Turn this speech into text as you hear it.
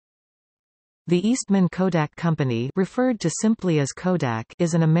The Eastman Kodak Company, referred to simply as Kodak,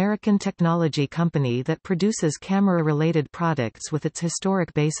 is an American technology company that produces camera-related products with its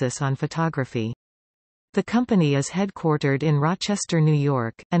historic basis on photography. The company is headquartered in Rochester, New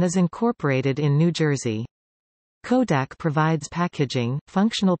York, and is incorporated in New Jersey. Kodak provides packaging,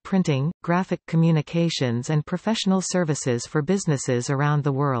 functional printing, graphic communications and professional services for businesses around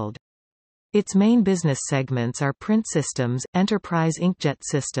the world. Its main business segments are print systems, enterprise inkjet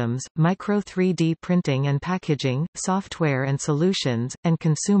systems, micro 3D printing and packaging, software and solutions, and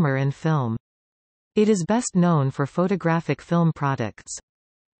consumer and film. It is best known for photographic film products.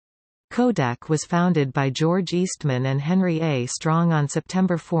 Kodak was founded by George Eastman and Henry A. Strong on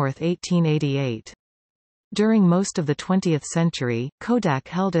September 4, 1888. During most of the 20th century, Kodak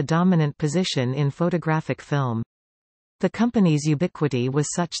held a dominant position in photographic film. The company's ubiquity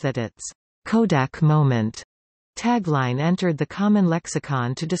was such that its Kodak moment tagline entered the common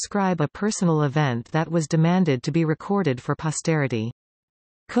lexicon to describe a personal event that was demanded to be recorded for posterity.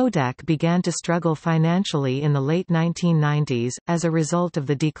 Kodak began to struggle financially in the late 1990s, as a result of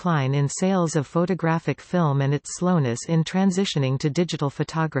the decline in sales of photographic film and its slowness in transitioning to digital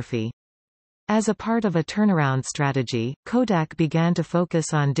photography. As a part of a turnaround strategy, Kodak began to focus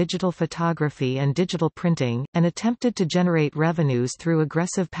on digital photography and digital printing, and attempted to generate revenues through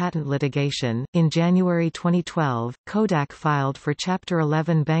aggressive patent litigation. In January 2012, Kodak filed for Chapter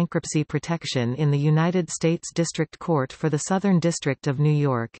 11 bankruptcy protection in the United States District Court for the Southern District of New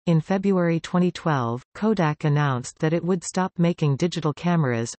York. In February 2012, Kodak announced that it would stop making digital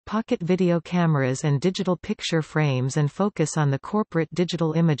cameras, pocket video cameras, and digital picture frames and focus on the corporate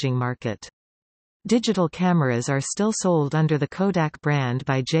digital imaging market. Digital cameras are still sold under the Kodak brand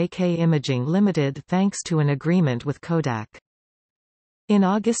by JK Imaging Limited thanks to an agreement with Kodak. In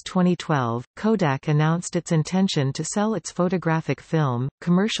August 2012, Kodak announced its intention to sell its photographic film,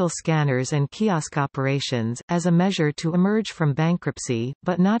 commercial scanners and kiosk operations, as a measure to emerge from bankruptcy,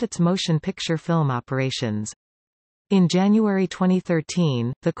 but not its motion picture film operations. In January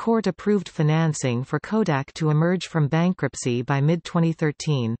 2013, the court approved financing for Kodak to emerge from bankruptcy by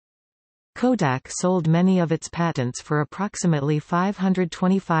mid-2013. Kodak sold many of its patents for approximately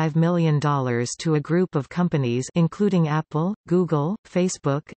 $525 million to a group of companies including Apple, Google,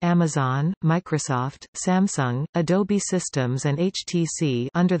 Facebook, Amazon, Microsoft, Samsung, Adobe Systems and HTC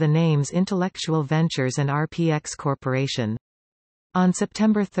under the names Intellectual Ventures and RPX Corporation. On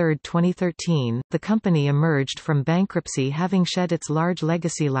September 3, 2013, the company emerged from bankruptcy having shed its large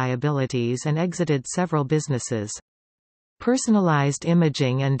legacy liabilities and exited several businesses. Personalized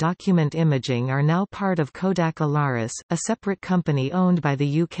imaging and document imaging are now part of Kodak Alaris, a separate company owned by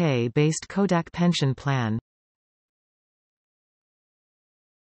the UK-based Kodak Pension Plan.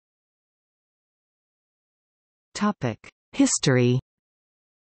 History.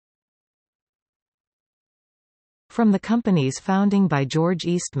 From the company's founding by George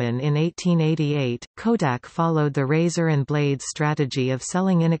Eastman in 1888, Kodak followed the razor and blades strategy of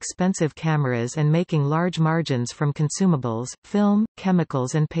selling inexpensive cameras and making large margins from consumables, film,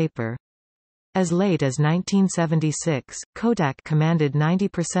 chemicals and paper. As late as 1976, Kodak commanded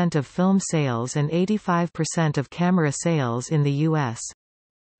 90% of film sales and 85% of camera sales in the U.S.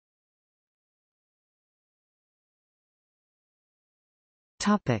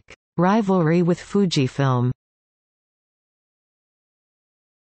 Rivalry with Fujifilm.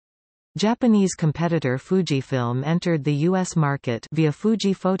 Japanese competitor Fujifilm entered the U.S. market via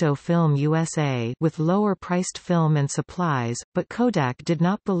Fuji Photo Film USA with lower-priced film and supplies, but Kodak did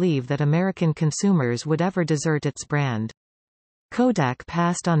not believe that American consumers would ever desert its brand. Kodak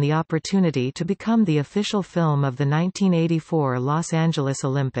passed on the opportunity to become the official film of the 1984 Los Angeles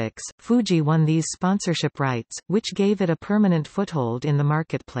Olympics. Fuji won these sponsorship rights, which gave it a permanent foothold in the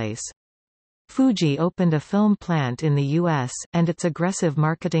marketplace. Fuji opened a film plant in the U.S., and its aggressive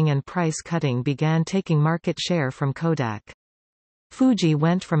marketing and price cutting began taking market share from Kodak. Fuji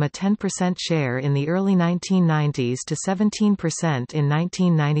went from a 10% share in the early 1990s to 17% in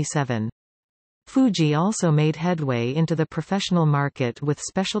 1997. Fuji also made headway into the professional market with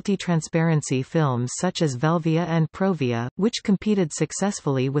specialty transparency films such as Velvia and Provia, which competed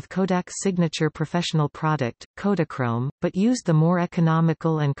successfully with Kodak's signature professional product, Kodachrome, but used the more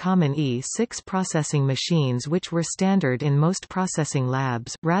economical and common E6 processing machines which were standard in most processing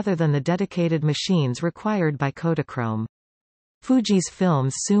labs, rather than the dedicated machines required by Kodachrome. Fuji's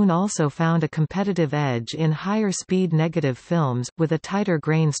films soon also found a competitive edge in higher speed negative films, with a tighter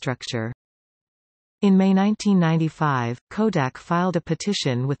grain structure. In May 1995, Kodak filed a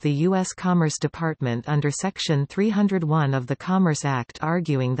petition with the U.S. Commerce Department under Section 301 of the Commerce Act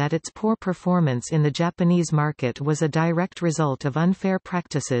arguing that its poor performance in the Japanese market was a direct result of unfair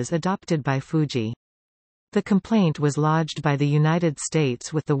practices adopted by Fuji. The complaint was lodged by the United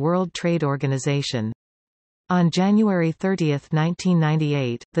States with the World Trade Organization. On January 30,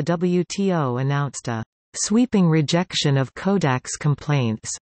 1998, the WTO announced a sweeping rejection of Kodak's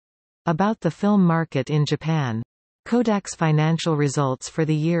complaints about the film market in Japan. Kodak's financial results for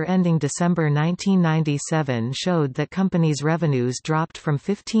the year ending December 1997 showed that company's revenues dropped from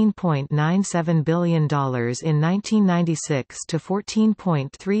 $15.97 billion in 1996 to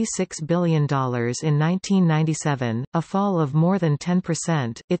 $14.36 billion in 1997, a fall of more than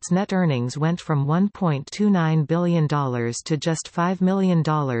 10%. Its net earnings went from $1.29 billion to just $5 million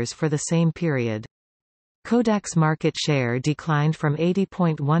for the same period. Kodak's market share declined from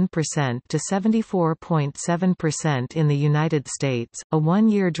 80.1% to 74.7% in the United States, a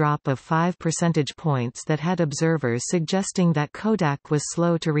one-year drop of 5 percentage points that had observers suggesting that Kodak was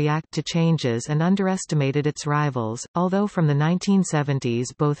slow to react to changes and underestimated its rivals. Although from the 1970s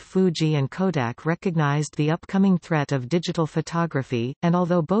both Fuji and Kodak recognized the upcoming threat of digital photography, and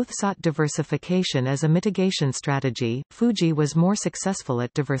although both sought diversification as a mitigation strategy, Fuji was more successful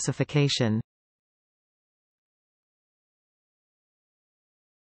at diversification.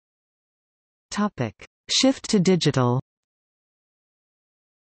 Shift to digital.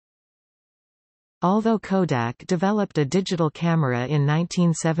 Although Kodak developed a digital camera in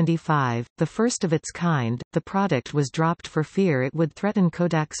 1975, the first of its kind, the product was dropped for fear it would threaten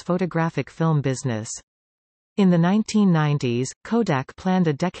Kodak's photographic film business. In the 1990s, Kodak planned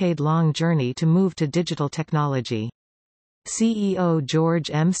a decade-long journey to move to digital technology. CEO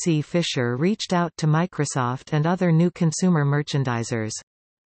George M. C. Fisher reached out to Microsoft and other new consumer merchandisers.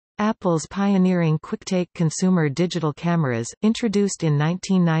 Apple's pioneering QuickTake consumer digital cameras, introduced in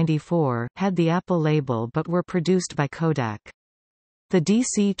 1994, had the Apple label but were produced by Kodak. The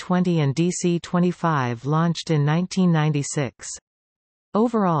DC-20 and DC-25 launched in 1996.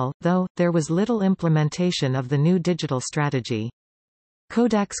 Overall, though, there was little implementation of the new digital strategy.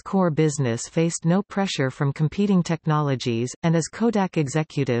 Kodak's core business faced no pressure from competing technologies, and as Kodak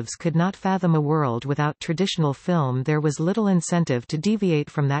executives could not fathom a world without traditional film, there was little incentive to deviate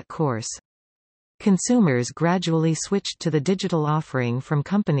from that course. Consumers gradually switched to the digital offering from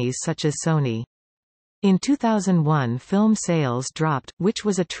companies such as Sony. In 2001, film sales dropped, which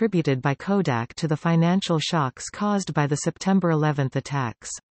was attributed by Kodak to the financial shocks caused by the September 11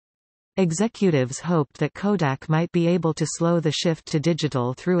 attacks. Executives hoped that Kodak might be able to slow the shift to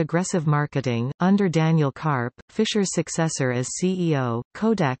digital through aggressive marketing. Under Daniel Karp, Fisher's successor as CEO,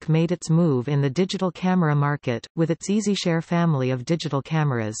 Kodak made its move in the digital camera market, with its EasyShare family of digital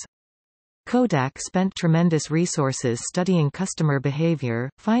cameras. Kodak spent tremendous resources studying customer behavior,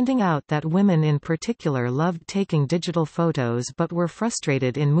 finding out that women in particular loved taking digital photos but were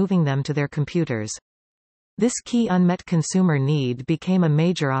frustrated in moving them to their computers. This key unmet consumer need became a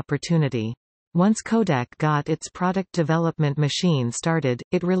major opportunity. Once Kodak got its product development machine started,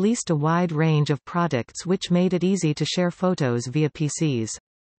 it released a wide range of products which made it easy to share photos via PCs.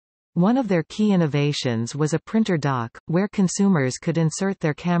 One of their key innovations was a printer dock, where consumers could insert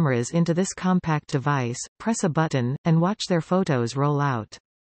their cameras into this compact device, press a button, and watch their photos roll out.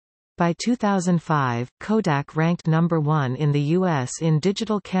 By 2005, Kodak ranked number 1 in the U.S. in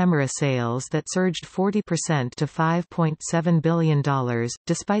digital camera sales that surged 40% to $5.7 billion.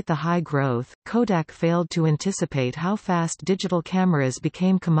 Despite the high growth, Kodak failed to anticipate how fast digital cameras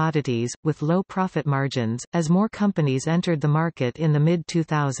became commodities, with low profit margins, as more companies entered the market in the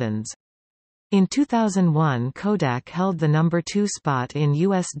mid-2000s. In 2001, Kodak held the number 2 spot in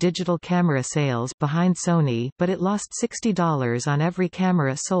U.S. digital camera sales behind Sony, but it lost $60 on every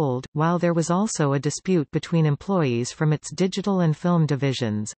camera sold, while there was also a dispute between employees from its digital and film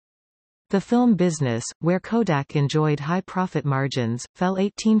divisions. The film business, where Kodak enjoyed high profit margins, fell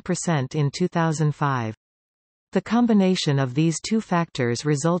 18% in 2005. The combination of these two factors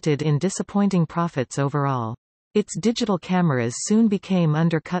resulted in disappointing profits overall. Its digital cameras soon became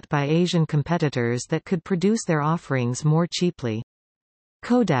undercut by Asian competitors that could produce their offerings more cheaply.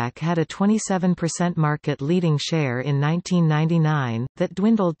 Kodak had a 27% market-leading share in 1999, that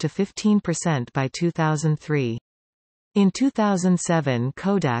dwindled to 15% by 2003. In 2007,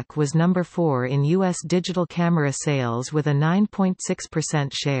 Kodak was number 4 in U.S. digital camera sales with a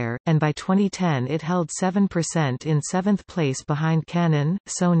 9.6% share, and by 2010 it held 7% in 7th place behind Canon,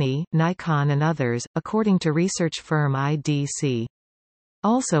 Sony, Nikon and others, according to research firm IDC.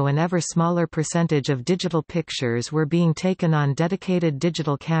 Also, an ever smaller percentage of digital pictures were being taken on dedicated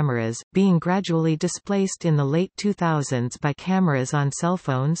digital cameras, being gradually displaced in the late 2000s by cameras on cell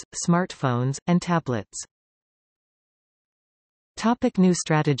phones, smartphones, and tablets. New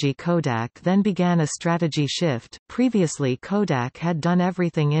strategy. Kodak then began a strategy shift. Previously Kodak had done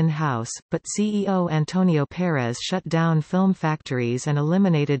everything in-house, but CEO Antonio Perez shut down film factories and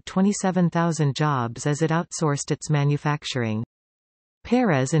eliminated 27,000 jobs as it outsourced its manufacturing.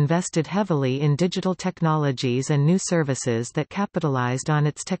 Perez invested heavily in digital technologies and new services that capitalized on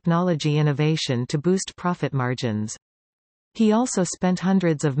its technology innovation to boost profit margins. He also spent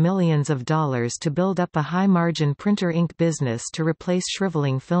hundreds of millions of dollars to build up a high-margin printer ink business to replace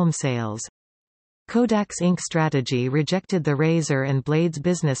shriveling film sales. Kodak's ink strategy rejected the razor and blades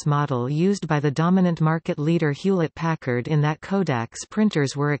business model used by the dominant market leader Hewlett-Packard, in that Kodak's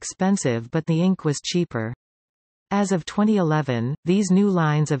printers were expensive but the ink was cheaper. As of 2011, these new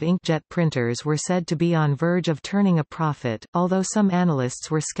lines of inkjet printers were said to be on verge of turning a profit, although some analysts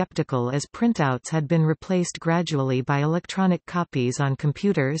were skeptical as printouts had been replaced gradually by electronic copies on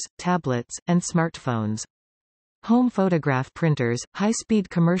computers, tablets, and smartphones. Home photograph printers, high-speed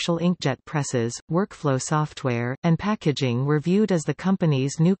commercial inkjet presses, workflow software, and packaging were viewed as the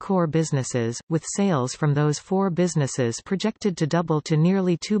company's new core businesses, with sales from those four businesses projected to double to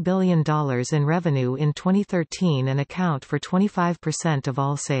nearly $2 billion in revenue in 2013 and account for 25% of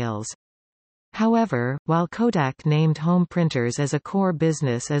all sales. However, while Kodak named home printers as a core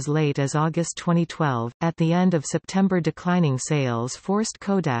business as late as August 2012, at the end of September declining sales forced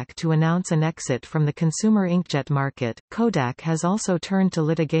Kodak to announce an exit from the consumer inkjet market. Kodak has also turned to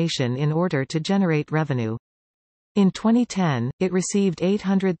litigation in order to generate revenue. In 2010, it received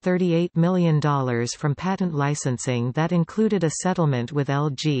 $838 million from patent licensing that included a settlement with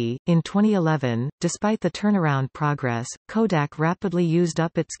LG. In 2011, despite the turnaround progress, Kodak rapidly used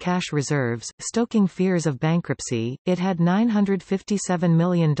up its cash reserves, stoking fears of bankruptcy. It had $957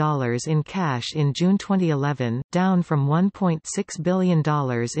 million in cash in June 2011, down from $1.6 billion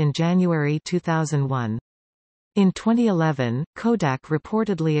in January 2001. In 2011, Kodak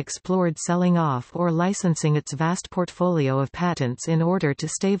reportedly explored selling off or licensing its vast portfolio of patents in order to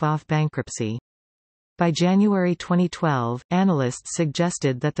stave off bankruptcy. By January 2012, analysts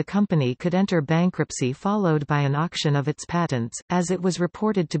suggested that the company could enter bankruptcy followed by an auction of its patents, as it was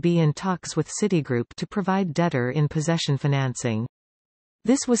reported to be in talks with Citigroup to provide debtor-in-possession financing.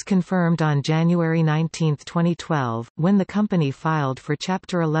 This was confirmed on January 19, 2012, when the company filed for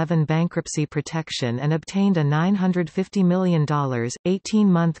Chapter 11 bankruptcy protection and obtained a $950 million,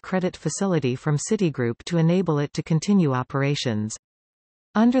 18-month credit facility from Citigroup to enable it to continue operations.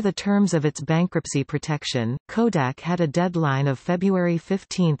 Under the terms of its bankruptcy protection, Kodak had a deadline of February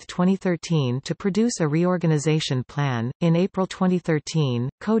 15, 2013 to produce a reorganization plan. In April 2013,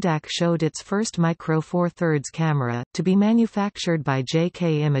 Kodak showed its first Micro Four Thirds camera, to be manufactured by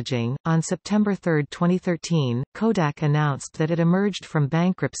JK Imaging. On September 3, 2013, Kodak announced that it emerged from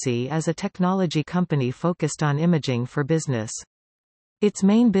bankruptcy as a technology company focused on imaging for business. Its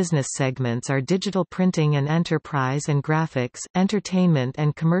main business segments are digital printing and enterprise and graphics, entertainment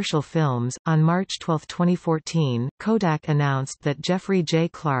and commercial films. On March 12, 2014, Kodak announced that Jeffrey J.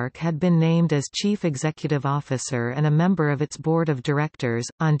 Clark had been named as Chief Executive Officer and a member of its board of directors.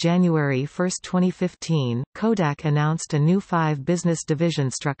 On January 1, 2015, Kodak announced a new 5-business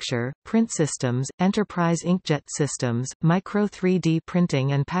division structure: Print Systems, Enterprise Inkjet Systems, Micro 3D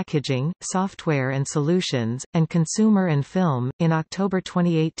Printing and Packaging, Software and Solutions, and Consumer and Film. In October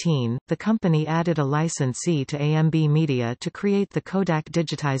 2018, the company added a licensee to AMB Media to create the Kodak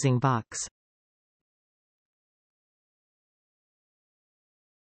Digitizing Box.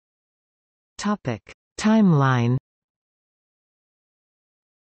 Topic: Timeline.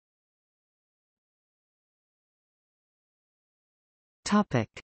 Topic: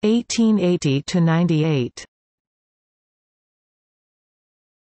 1880 to 98.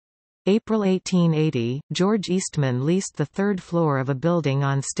 April 1880, George Eastman leased the third floor of a building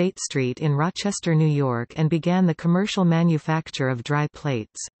on State Street in Rochester, New York and began the commercial manufacture of dry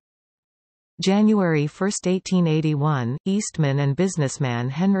plates. January 1, 1881, Eastman and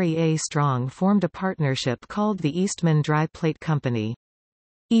businessman Henry A. Strong formed a partnership called the Eastman Dry Plate Company.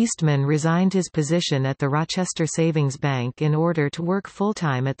 Eastman resigned his position at the Rochester Savings Bank in order to work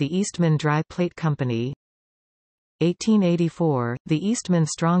full-time at the Eastman Dry Plate Company. 1884, the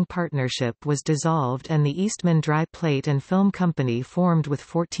Eastman-Strong partnership was dissolved and the Eastman Dry Plate and Film Company formed with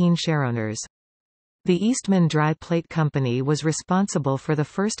 14 shareowners. The Eastman Dry Plate Company was responsible for the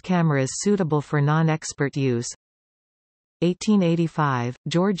first cameras suitable for non-expert use. 1885,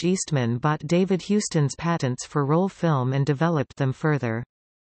 George Eastman bought David Houston's patents for roll film and developed them further.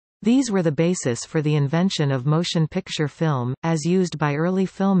 These were the basis for the invention of motion picture film, as used by early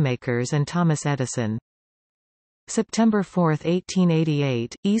filmmakers and Thomas Edison. September 4,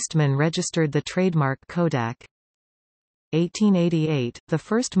 1888, Eastman registered the trademark Kodak. 1888, the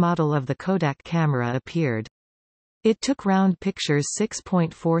first model of the Kodak camera appeared. It took round pictures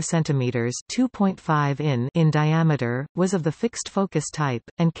 6.4 cm (2.5 in) diameter, was of the fixed focus type,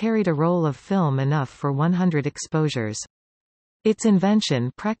 and carried a roll of film enough for 100 exposures. Its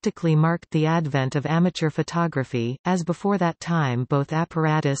invention practically marked the advent of amateur photography, as before that time both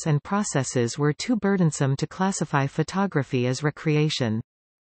apparatus and processes were too burdensome to classify photography as recreation.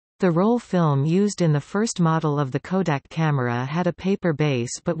 The roll film used in the first model of the Kodak camera had a paper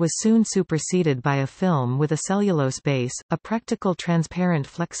base but was soon superseded by a film with a cellulose base, a practical transparent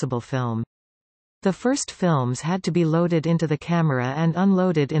flexible film. The first films had to be loaded into the camera and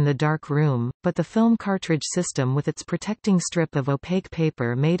unloaded in the dark room, but the film cartridge system with its protecting strip of opaque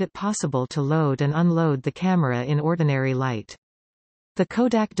paper made it possible to load and unload the camera in ordinary light. The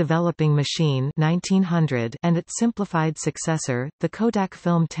Kodak Developing Machine 1900 and its simplified successor, the Kodak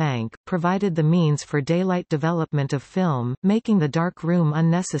Film Tank, provided the means for daylight development of film, making the dark room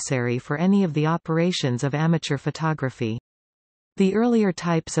unnecessary for any of the operations of amateur photography. The earlier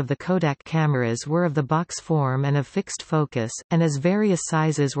types of the Kodak cameras were of the box form and of fixed focus, and as various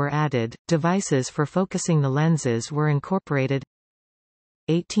sizes were added, devices for focusing the lenses were incorporated.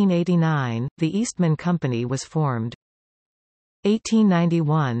 1889, the Eastman Company was formed.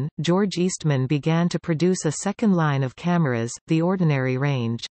 1891, George Eastman began to produce a second line of cameras, the ordinary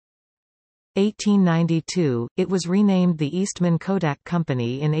range. 1892, it was renamed the Eastman Kodak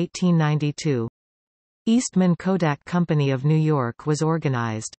Company in 1892. Eastman Kodak Company of New York was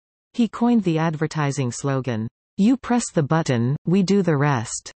organized. He coined the advertising slogan, "You press the button, we do the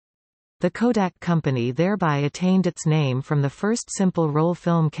rest." The Kodak Company thereby attained its name from the first simple roll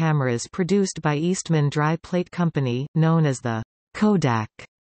film cameras produced by Eastman Dry Plate Company, known as the Kodak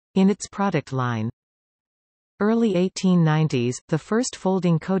in its product line. Early 1890s, the first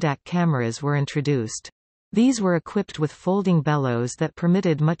folding Kodak cameras were introduced. These were equipped with folding bellows that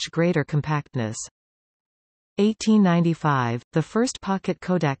permitted much greater compactness. 1895, the first pocket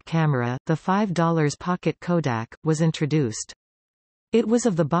Kodak camera, the $5 pocket Kodak, was introduced. It was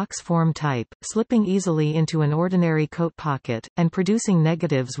of the box form type, slipping easily into an ordinary coat pocket, and producing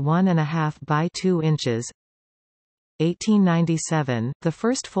negatives 1.5 by 2 inches. 1897, the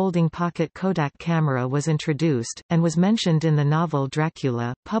first folding pocket Kodak camera was introduced, and was mentioned in the novel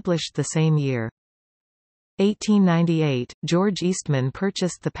Dracula, published the same year. 1898, George Eastman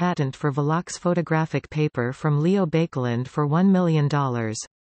purchased the patent for Velox photographic paper from Leo Baekeland for $1 million.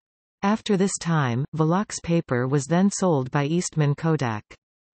 After this time, Velox paper was then sold by Eastman Kodak.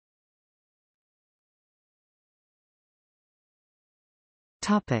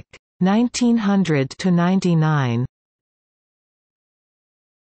 Topic 1900 to 99.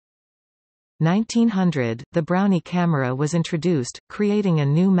 1900, the Brownie camera was introduced, creating a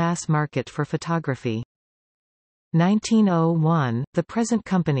new mass market for photography. 1901, the present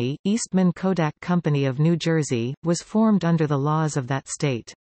company, Eastman Kodak Company of New Jersey, was formed under the laws of that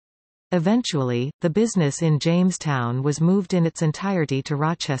state. Eventually, the business in Jamestown was moved in its entirety to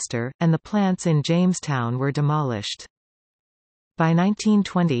Rochester, and the plants in Jamestown were demolished. By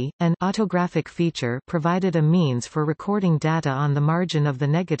 1920, an autographic feature provided a means for recording data on the margin of the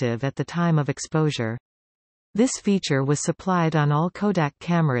negative at the time of exposure. This feature was supplied on all Kodak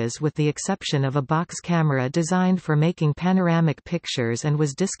cameras with the exception of a box camera designed for making panoramic pictures and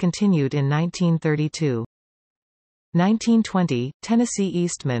was discontinued in 1932. 1920, Tennessee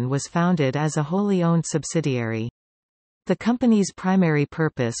Eastman was founded as a wholly owned subsidiary. The company's primary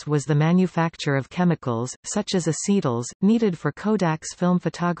purpose was the manufacture of chemicals, such as acetyls, needed for Kodak's film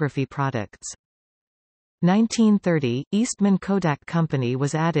photography products. 1930, Eastman Kodak Company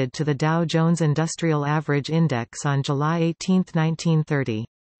was added to the Dow Jones Industrial Average Index on July 18, 1930.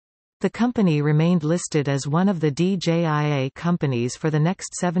 The company remained listed as one of the DJIA companies for the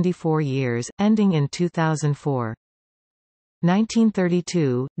next 74 years, ending in 2004.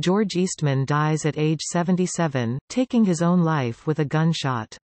 1932, George Eastman dies at age 77, taking his own life with a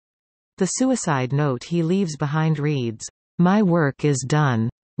gunshot. The suicide note he leaves behind reads, "My work is done.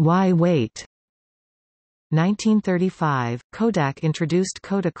 Why wait?" 1935, Kodak introduced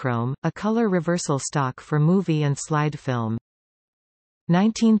Kodachrome, a color reversal stock for movie and slide film.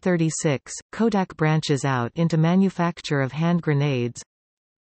 1936, Kodak branches out into manufacture of hand grenades.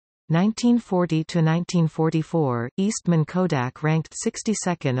 1940 to 1944, Eastman Kodak ranked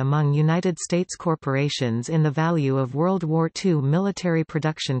 62nd among United States corporations in the value of World War II military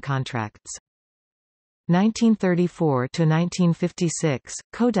production contracts. 1934 to 1956,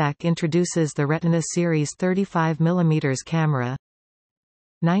 Kodak introduces the Retina series 35 mm camera.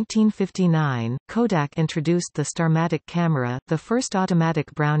 1959, Kodak introduced the Starmatic camera, the first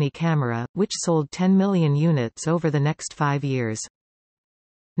automatic Brownie camera, which sold 10 million units over the next 5 years.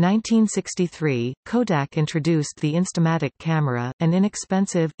 1963, Kodak introduced the Instamatic camera, an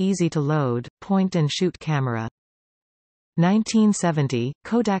inexpensive, easy-to-load, point-and-shoot camera. 1970,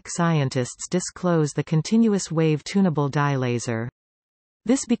 Kodak scientists disclose the continuous wave tunable dye laser.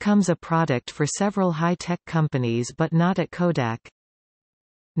 This becomes a product for several high-tech companies but not at Kodak.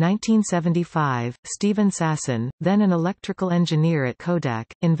 1975, Stephen Sasson, then an electrical engineer at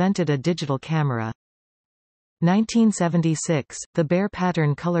Kodak, invented a digital camera. 1976, the Bare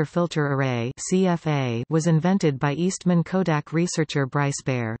Pattern Color Filter Array (CFA) was invented by Eastman Kodak researcher Bryce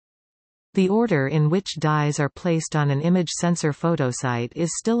Bare. The order in which dyes are placed on an image sensor photosite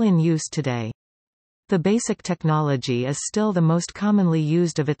is still in use today. The basic technology is still the most commonly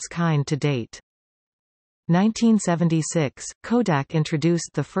used of its kind to date. 1976, Kodak introduced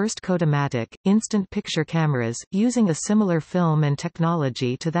the first Kodamatic, instant picture cameras, using a similar film and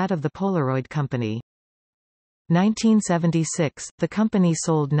technology to that of the Polaroid company. 1976, the company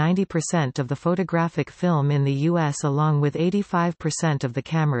sold 90% of the photographic film in the U.S. along with 85% of the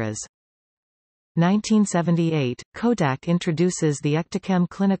cameras. 1978, Kodak introduces the Ectochem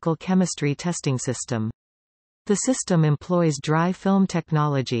clinical chemistry testing system. The system employs dry film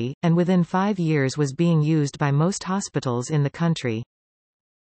technology, and within 5 years was being used by most hospitals in the country.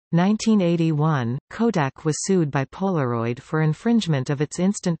 1981, Kodak was sued by Polaroid for infringement of its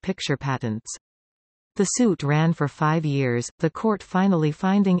instant picture patents. The suit ran for 5 years, the court finally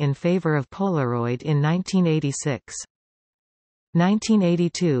finding in favor of Polaroid in 1986.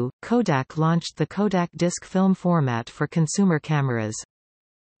 1982, Kodak launched the Kodak disc film format for consumer cameras.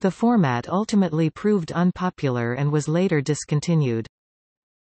 The format ultimately proved unpopular and was later discontinued.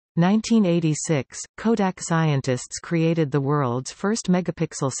 1986, Kodak scientists created the world's first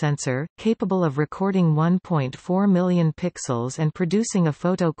megapixel sensor, capable of recording 1.4 million pixels and producing a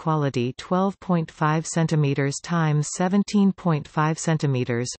photo quality 12.5 cm x 17.5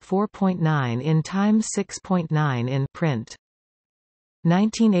 cm 4.9 in x 6.9 in print.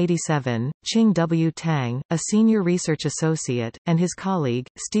 1987, Ching W. Tang, a senior research associate, and his colleague,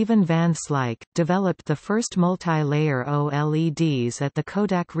 Stephen Van Slyke, developed the first multi-layer OLEDs at the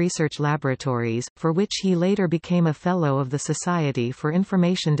Kodak Research Laboratories, for which he later became a Fellow of the Society for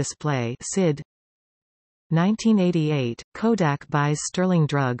Information Display (SID). 1988, Kodak buys Sterling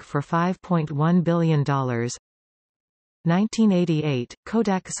Drug for $5.1 billion. 1988,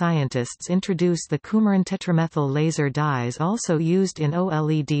 Kodak scientists introduce the coumarin tetramethyl laser dyes also used in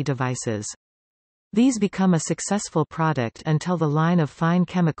OLED devices. These become a successful product until the line of fine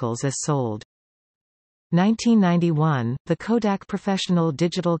chemicals is sold. 1991, the Kodak Professional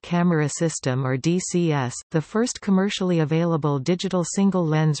Digital Camera System or DCS, the first commercially available digital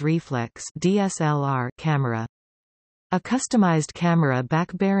single-lens reflex (DSLR) camera. A customized camera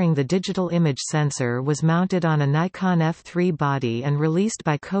back bearing the digital image sensor was mounted on a Nikon F3 body and released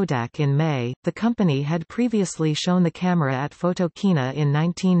by Kodak in May. The company had previously shown the camera at Photokina in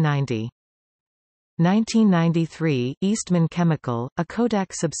 1990. 1993, Eastman Chemical, a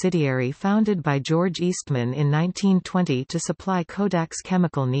Kodak subsidiary founded by George Eastman in 1920 to supply Kodak's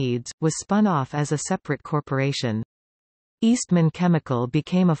chemical needs, was spun off as a separate corporation. Eastman Chemical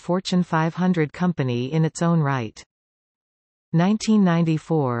became a Fortune 500 company in its own right.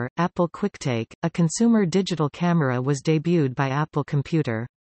 1994, Apple QuickTake, a consumer digital camera, was debuted by Apple Computer.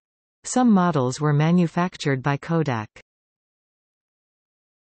 Some models were manufactured by Kodak.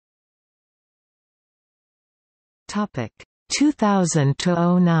 Topic 2000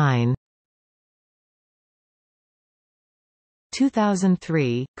 to 09.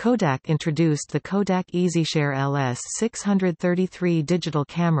 2003, Kodak introduced the Kodak EasyShare LS633 digital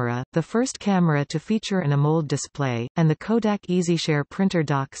camera, the first camera to feature an AMOLED display, and the Kodak EasyShare Printer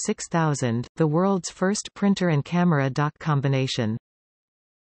Dock 6000, the world's first printer and camera dock combination.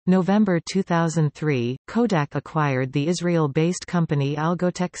 November 2003, Kodak acquired the Israel-based company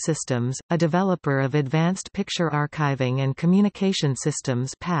Algotech Systems, a developer of advanced picture archiving and communication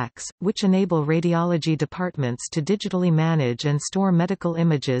systems (PACS), which enable radiology departments to digitally manage and store medical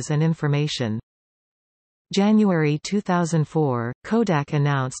images and information. January 2004, Kodak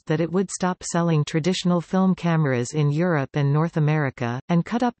announced that it would stop selling traditional film cameras in Europe and North America, and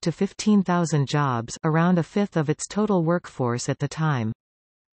cut up to 15,000 jobs, around a fifth of its total workforce at the time.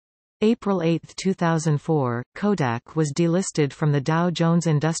 April 8, 2004, Kodak was delisted from the Dow Jones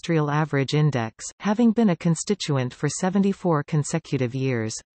Industrial Average Index, having been a constituent for 74 consecutive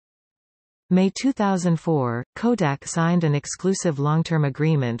years. May 2004, Kodak signed an exclusive long-term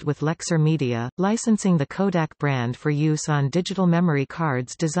agreement with Lexer Media, licensing the Kodak brand for use on digital memory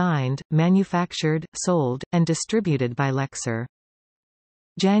cards designed, manufactured, sold, and distributed by Lexer.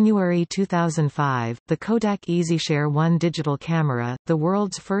 January 2005, the Kodak EasyShare 1 digital camera, the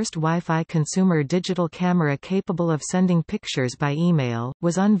world's first Wi-Fi consumer digital camera capable of sending pictures by email,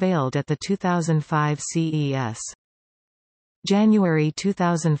 was unveiled at the 2005 CES. January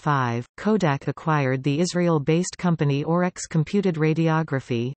 2005, Kodak acquired the Israel-based company Orex Computed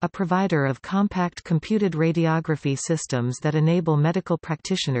Radiography, a provider of compact computed radiography systems that enable medical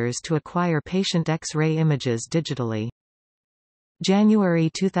practitioners to acquire patient X-ray images digitally. January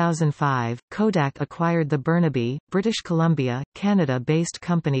 2005, Kodak acquired the Burnaby, British Columbia, Canada-based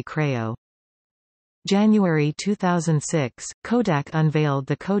company Creo. January 2006, Kodak unveiled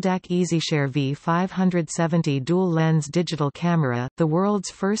the Kodak EasyShare V570 dual-lens digital camera, the world's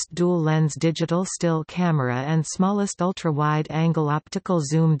first dual-lens digital still camera and smallest ultra-wide-angle optical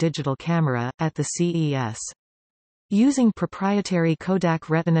zoom digital camera, at the CES. Using proprietary Kodak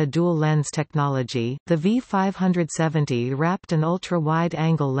Retina dual-lens technology, the V570 wrapped an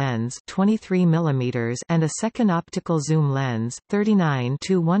ultra-wide-angle lens 23 mm and a second optical zoom lens 39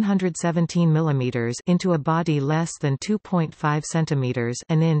 to 117 mm into a body less than 2.5 cm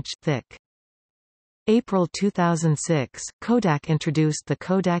an inch thick. April 2006, Kodak introduced the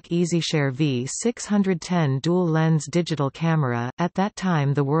Kodak EasyShare V610 dual-lens digital camera, at that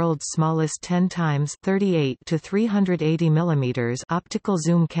time the world's smallest 10 x 38 to 380 mm optical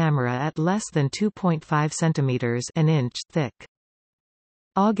zoom camera at less than 2.5 cm an inch thick.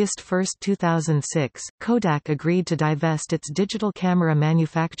 August 1, 2006, Kodak agreed to divest its digital camera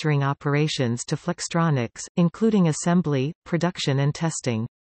manufacturing operations to Flextronics, including assembly, production and testing.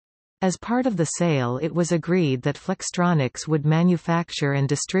 As part of the sale, it was agreed that Flextronics would manufacture and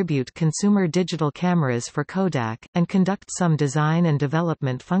distribute consumer digital cameras for Kodak, and conduct some design and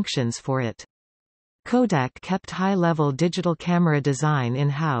development functions for it. Kodak kept high-level digital camera design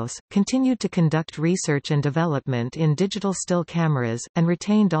in-house, continued to conduct research and development in digital still cameras, and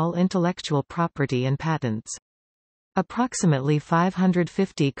retained all intellectual property and patents. Approximately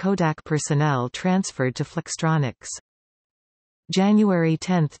 550 Kodak personnel transferred to Flextronics. January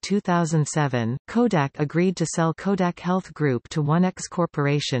 10, 2007, Kodak agreed to sell Kodak Health Group to OneX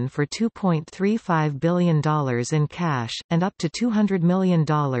Corporation for $2.35 billion in cash, and up to $200 million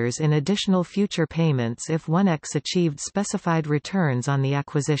in additional future payments if OneX achieved specified returns on the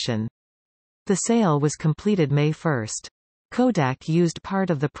acquisition. The sale was completed May 1. Kodak used part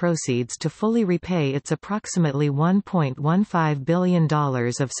of the proceeds to fully repay its approximately $1.15 billion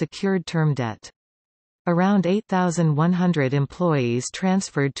of secured term debt. Around 8,100 employees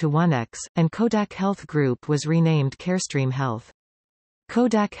transferred to OneX, and Kodak Health Group was renamed Carestream Health.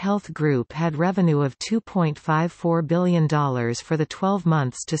 Kodak Health Group had revenue of $2.54 billion for the 12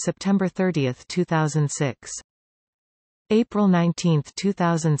 months to September 30, 2006. April 19,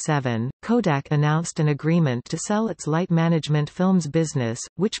 2007, Kodak announced an agreement to sell its light management films business,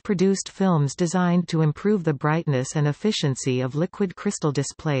 which produced films designed to improve the brightness and efficiency of liquid crystal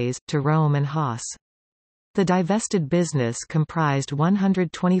displays, to Rohm and Haas. The divested business comprised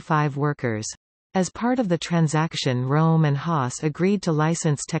 125 workers. As part of the transaction, Rohm and Haas agreed to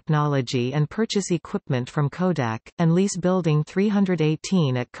license technology and purchase equipment from Kodak, and lease Building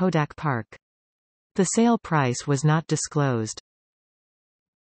 318 at Kodak Park. The sale price was not disclosed.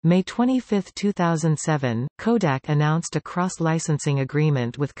 May 25, 2007, Kodak announced a cross-licensing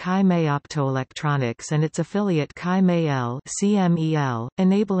agreement with Kai-Mei Optoelectronics and its affiliate Kai-Mei CMEL,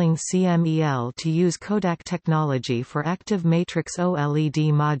 enabling CMEL to use Kodak technology for active matrix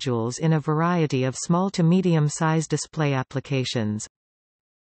OLED modules in a variety of small to medium-size display applications.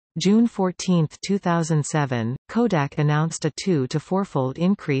 June 14, 2007, Kodak announced a 2- to 4-fold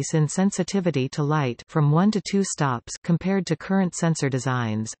increase in sensitivity to light from 1 to 2 stops compared to current sensor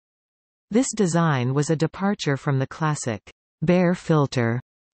designs. This design was a departure from the classic bare filter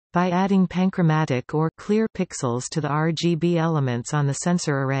by adding panchromatic or clear pixels to the RGB elements on the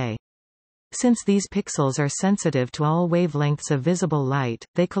sensor array. Since these pixels are sensitive to all wavelengths of visible light,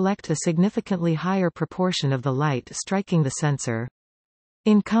 they collect a significantly higher proportion of the light striking the sensor.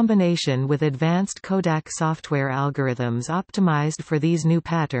 In combination with advanced Kodak software algorithms optimized for these new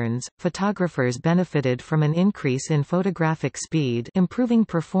patterns, photographers benefited from an increase in photographic speed, improving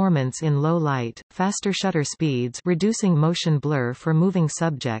performance in low light, faster shutter speeds, reducing motion blur for moving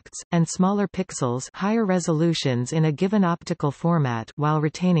subjects, and smaller pixels, higher resolutions in a given optical format while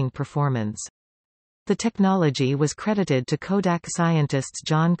retaining performance. The technology was credited to Kodak scientists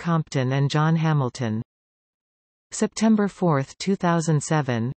John Compton and John Hamilton. September 4,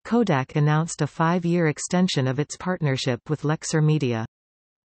 2007, Kodak announced a 5-year extension of its partnership with Lexer Media.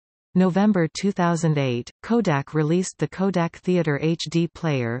 November 2008, Kodak released the Kodak Theater HD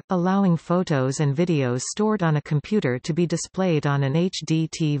player, allowing photos and videos stored on a computer to be displayed on an HD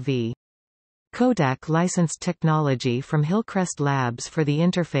TV. Kodak licensed technology from Hillcrest Labs for the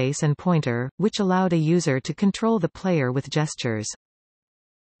interface and pointer, which allowed a user to control the player with gestures.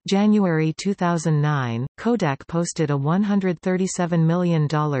 January 2009, Kodak posted a $137 million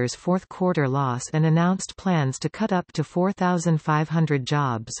fourth-quarter loss and announced plans to cut up to 4,500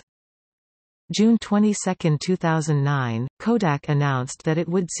 jobs. June 22, 2009, Kodak announced that it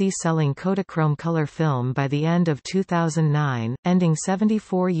would cease selling Kodachrome color film by the end of 2009, ending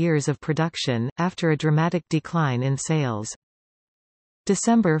 74 years of production, after a dramatic decline in sales.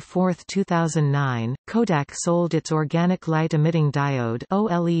 December 4, 2009, Kodak sold its organic light-emitting diode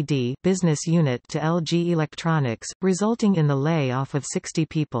 (OLED) business unit to LG Electronics, resulting in the layoff of 60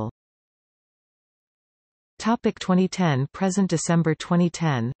 people. 2010 December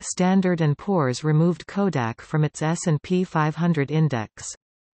 2010, Standard & Poor's removed Kodak from its S&P 500 index.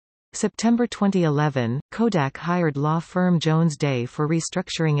 September 2011, Kodak hired law firm Jones Day for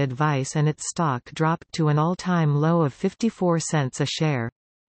restructuring advice and its stock dropped to an all-time low of 54 cents a share.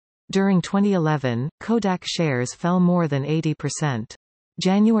 During 2011, Kodak shares fell more than 80%.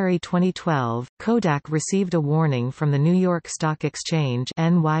 January 2012, Kodak received a warning from the New York Stock Exchange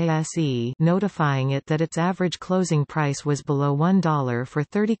 (NYSE) notifying it that its average closing price was below $1 for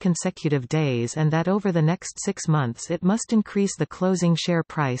 30 consecutive days and that over the next 6 months it must increase the closing share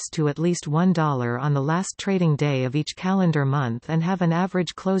price to at least $1 on the last trading day of each calendar month and have an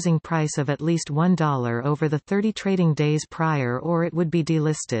average closing price of at least $1 over the 30 trading days prior, or it would be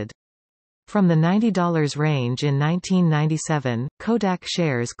delisted. From the $90 range in 1997, Kodak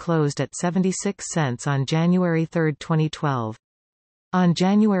shares closed at 76 cents on January 3, 2012. On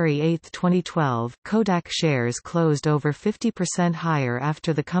January 8, 2012, Kodak shares closed over 50% higher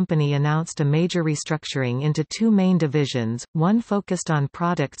after the company announced a major restructuring into 2 main divisions, one focused on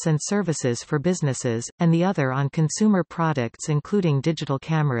products and services for businesses, and the other on consumer products including digital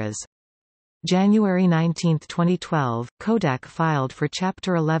cameras. January 19, 2012, Kodak filed for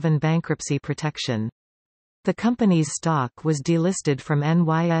Chapter 11 bankruptcy protection. The company's stock was delisted from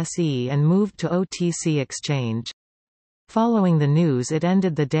NYSE and moved to OTC exchange. Following the news, it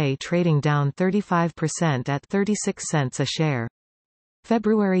ended the day trading down 35% at 36 cents a share.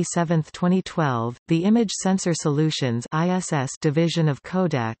 February 7, 2012, the Image Sensor Solutions (ISS) division of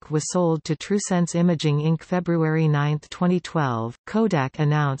Kodak was sold to TrueSense Imaging Inc. February 9, 2012, Kodak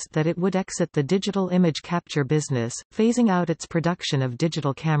announced that it would exit the digital image capture business, phasing out its production of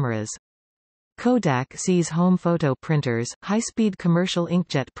digital cameras. Kodak sees home photo printers, high-speed commercial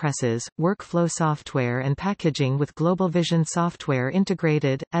inkjet presses, workflow software and packaging with GlobalVision software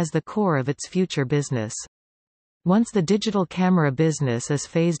integrated, as the core of its future business. Once the digital camera business is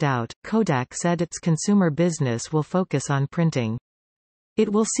phased out, Kodak said its consumer business will focus on printing.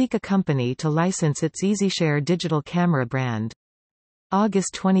 It will seek a company to license its EasyShare digital camera brand.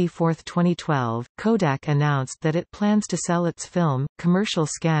 August 24, 2012, Kodak announced that it plans to sell its film, commercial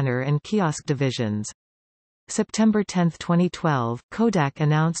scanner and kiosk divisions. September 10, 2012, Kodak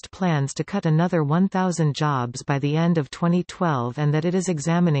announced plans to cut another 1,000 jobs by the end of 2012 and that it is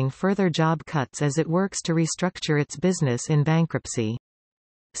examining further job cuts as it works to restructure its business in bankruptcy.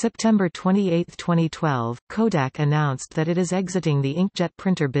 September 28, 2012, Kodak announced that it is exiting the inkjet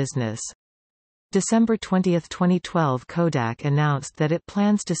printer business. December 20, 2012, Kodak announced that it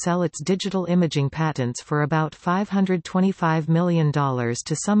plans to sell its digital imaging patents for about $525 million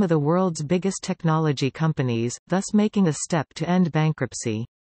to some of the world's biggest technology companies, thus making a step to end bankruptcy.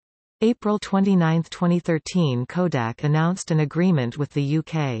 April 29, 2013, Kodak announced an agreement with the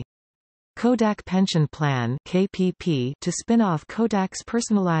UK Kodak Pension Plan (KPP) to spin off Kodak's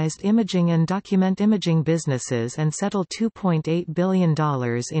personalized imaging and document imaging businesses and settle $2.8 billion in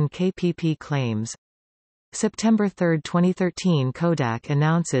KPP claims. September 3, 2013, Kodak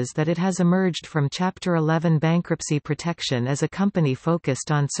announces that it has emerged from Chapter 11 bankruptcy protection as a company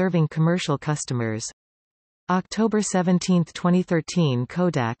focused on serving commercial customers. October 17, 2013,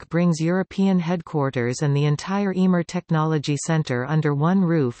 Kodak brings European headquarters and the entire Emer Technology Center under one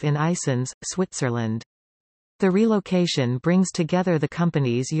roof in Eissens, Switzerland. The relocation brings together the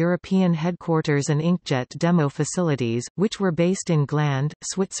company's European headquarters and inkjet demo facilities, which were based in Gland,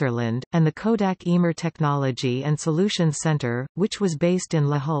 Switzerland, and the Kodak Emer Technology and Solutions Center, which was based in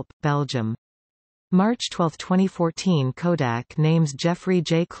La Hulpe, Belgium. March 12, 2014, Kodak names Jeffrey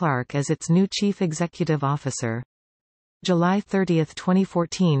J. Clark as its new Chief Executive Officer. July 30,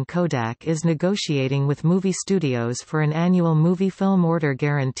 2014. Kodak is negotiating with movie studios for an annual movie film order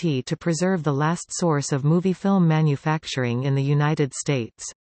guarantee to preserve the last source of movie film manufacturing in the United States.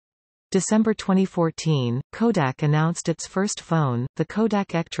 December 2014, Kodak announced its first phone, the Kodak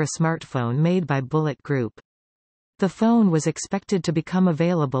Ektra smartphone made by Bullet Group. The phone was expected to become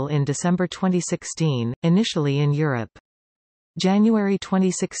available in December 2016, initially in Europe. January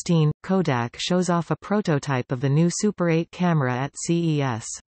 2016, Kodak shows off a prototype of the new Super 8 camera at CES.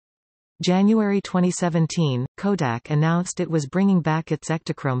 January 2017, Kodak announced it was bringing back its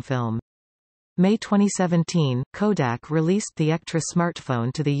Ektachrome film. May 2017, Kodak released the Ektra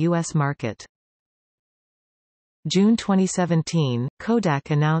smartphone to the U.S. market. June 2017, Kodak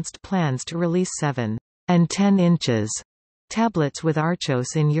announced plans to release 7 and 10 inches tablets with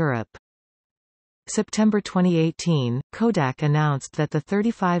Archos in Europe. September 2018, Kodak announced that the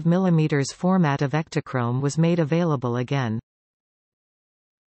 35 mm format of Ektachrome was made available again.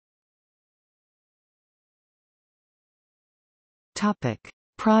 Topic: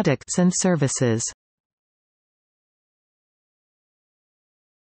 Products and services.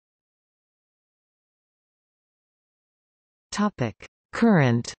 Topic: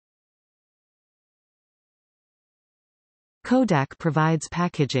 Current. Kodak provides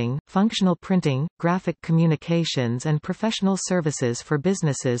packaging, functional printing, graphic communications and professional services for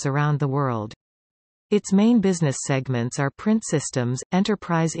businesses around the world. Its main business segments are print systems,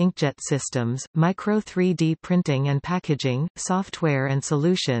 enterprise inkjet systems, micro 3D printing and packaging, software and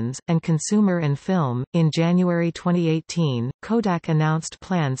solutions, and consumer and film. In January 2018, Kodak announced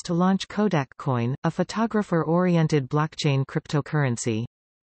plans to launch Kodak Coin, a photographer-oriented blockchain cryptocurrency.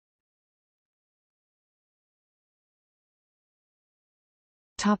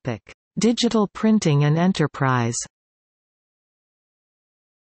 Topic: Digital printing and enterprise.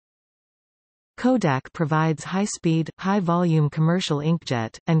 Kodak provides high-speed, high-volume commercial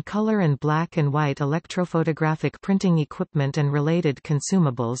inkjet, and color and black and white electrophotographic printing equipment and related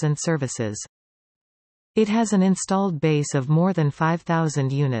consumables and services. It has an installed base of more than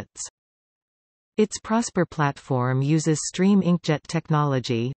 5,000 units. Its Prosper platform uses stream inkjet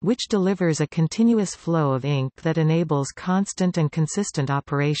technology, which delivers a continuous flow of ink that enables constant and consistent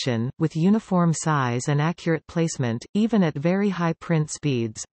operation, with uniform size and accurate placement, even at very high print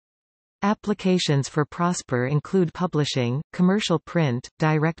speeds. Applications for Prosper include publishing, commercial print,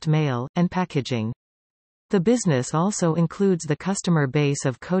 direct mail, and packaging. The business also includes the customer base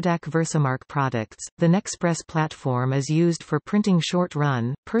of Kodak Versamark products. The Nexpress platform is used for printing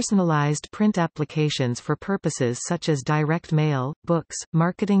short-run, personalized print applications for purposes such as direct mail, books,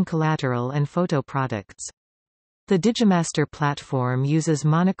 marketing collateral and photo products. The Digimaster platform uses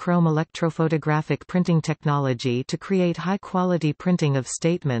monochrome electrophotographic printing technology to create high-quality printing of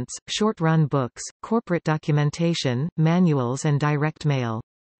statements, short-run books, corporate documentation, manuals and direct mail.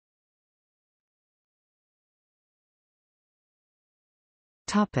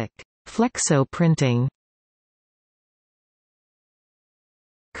 Flexo printing.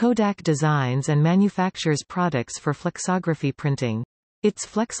 Kodak designs and manufactures products for flexography printing. Its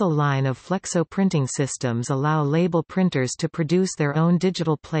Flexo line of Flexo printing systems allow label printers to produce their own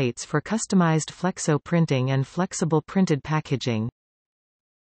digital plates for customized Flexo printing and flexible printed packaging.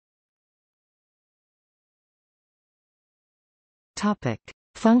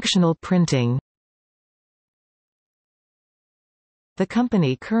 Functional printing. The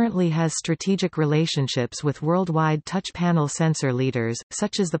company currently has strategic relationships with worldwide touch panel sensor leaders,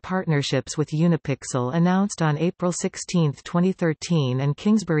 such as the partnerships with Unipixel announced on April 16, 2013 and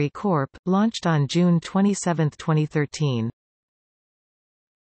Kingsbury Corp., launched on June 27, 2013.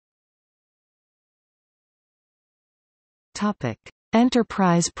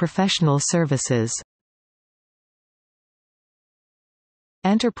 Enterprise professional services.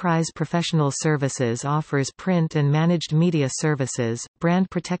 Enterprise Professional Services offers print and managed media services,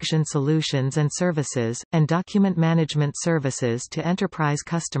 brand protection solutions and services, and document management services to enterprise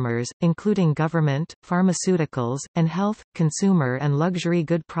customers, including government, pharmaceuticals, and health, consumer and luxury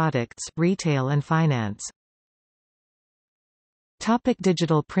good products, retail and finance.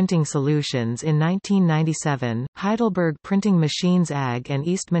 Digital printing solutions. In 1997, Heidelberg Printing Machines AG and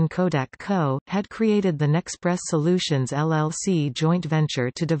Eastman Kodak Co. had created the Nexpress Solutions LLC joint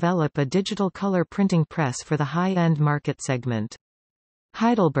venture to develop a digital color printing press for the high-end market segment.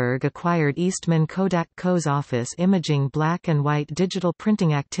 Heidelberg acquired Eastman Kodak Co.'s office imaging black and white digital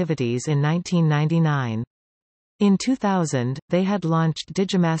printing activities in 1999. In 2000, they had launched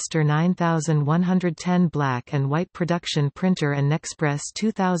Digimaster 9110 black and white production printer and Nexpress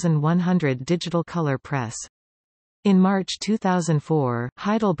 2100 digital color press. In March 2004,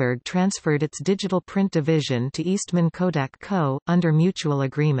 Heidelberg transferred its digital print division to Eastman Kodak Co., under mutual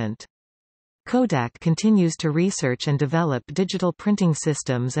agreement. Kodak continues to research and develop digital printing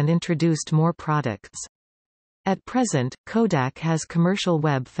systems and introduced more products. At present, Kodak has commercial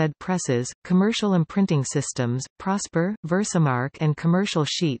web-fed presses, commercial imprinting systems, Prosper, Versamark and commercial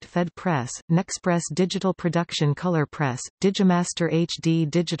sheet-fed press, Nexpress digital production color press, Digimaster HD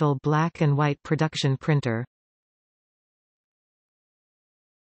digital black and white production printer.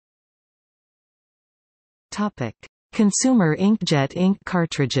 Topic: Consumer inkjet ink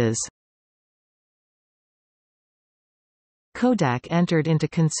cartridges. Kodak entered into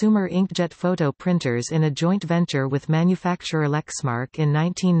consumer inkjet photo printers in a joint venture with manufacturer Lexmark in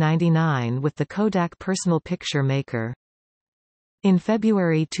 1999 with the Kodak personal picture maker. In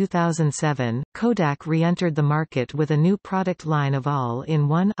February 2007, Kodak re-entered the market with a new product line of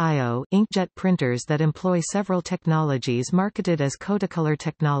all-in-one I/O inkjet printers that employ several technologies marketed as Kodacolor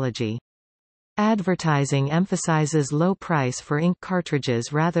technology. Advertising emphasizes low price for ink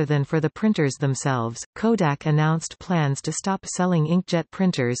cartridges rather than for the printers themselves. Kodak announced plans to stop selling inkjet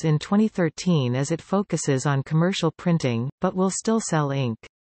printers in 2013 as it focuses on commercial printing, but will still sell ink.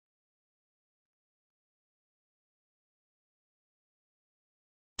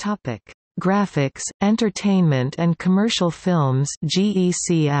 Topic: Graphics, Entertainment and Commercial Films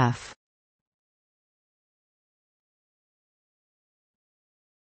 (GECF).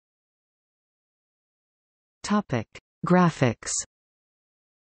 Topic: Graphics.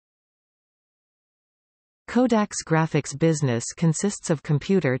 Kodak's graphics business consists of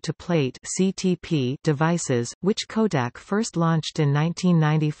computer-to-plate (CTP) devices, which Kodak first launched in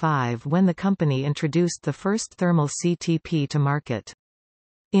 1995 when the company introduced the first thermal CTP to market.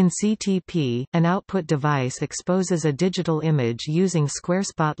 In CTP, an output device exposes a digital image using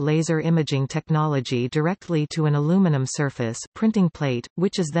square-spot laser imaging technology directly to an aluminum surface printing plate,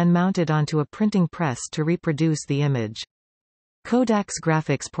 which is then mounted onto a printing press to reproduce the image. Kodak's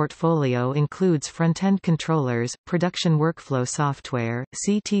graphics portfolio includes front-end controllers, production workflow software,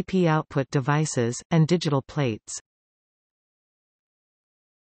 CTP output devices, and digital plates.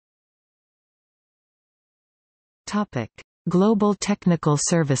 Topic: Global Technical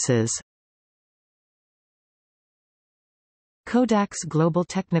Services. Kodak's Global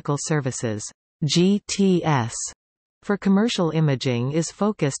Technical Services (GTS) for commercial imaging is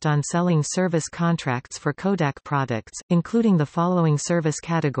focused on selling service contracts for Kodak products, including the following service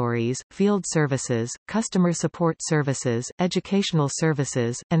categories: field services, customer support services, educational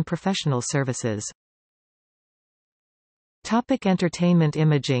services, and professional services. Topic: Entertainment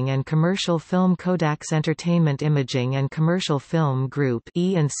Imaging and Commercial Film. Kodak's Entertainment Imaging and Commercial Film Group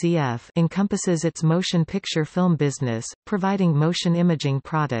 (E&CF) encompasses its motion picture film business, providing motion imaging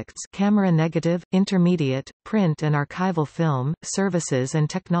products, camera negative, intermediate, print and archival film, services and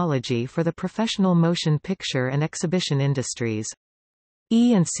technology for the professional motion picture and exhibition industries.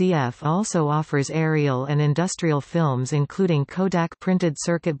 E&CF also offers aerial and industrial films including Kodak printed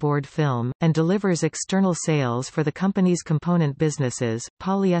circuit board film, and delivers external sales for the company's component businesses,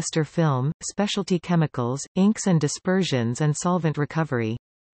 polyester film, specialty chemicals, inks and dispersions and solvent recovery.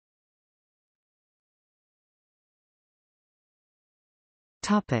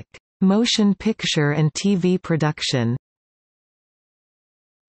 Topic: Motion picture and TV production.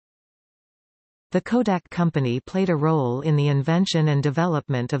 The Kodak Company played a role in the invention and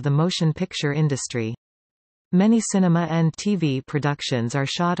development of the motion picture industry. Many cinema and TV productions are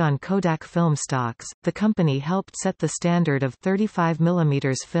shot on Kodak film stocks. The company helped set the standard of 35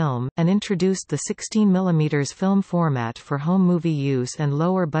 mm film, and introduced the 16 mm film format for home movie use and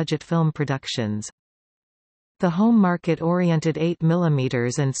lower-budget film productions. The home market-oriented 8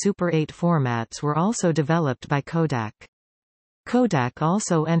 mm and Super 8 formats were also developed by Kodak. Kodak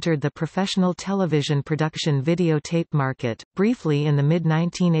also entered the professional television production videotape market, briefly in the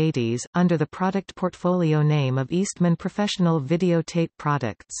mid-1980s, under the product portfolio name of Eastman Professional Videotape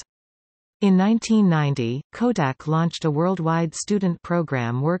Products. In 1990, Kodak launched a worldwide student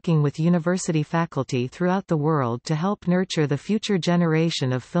program working with university faculty throughout the world to help nurture the future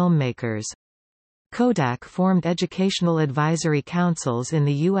generation of filmmakers. Kodak formed educational advisory councils in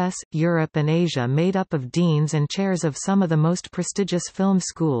the US, Europe and Asia made up of deans and chairs of some of the most prestigious film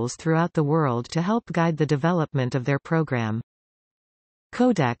schools throughout the world to help guide the development of their program.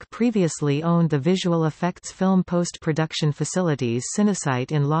 Kodak previously owned the visual effects film post-production facilities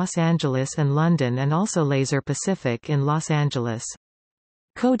Cinesite in Los Angeles and London and also Laser Pacific in Los Angeles.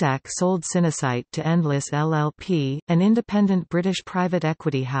 Kodak sold Cinesite to Endless LLP, an independent British private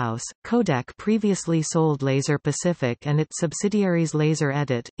equity house. Kodak previously sold Laser Pacific and its subsidiaries Laser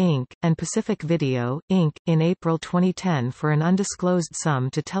Edit, Inc., and Pacific Video, Inc., in April 2010 for an undisclosed sum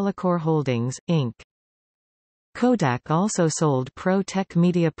to Telecore Holdings, Inc. Kodak also sold Pro Tech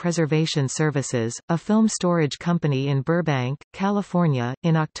Media Preservation Services, a film storage company in Burbank, California,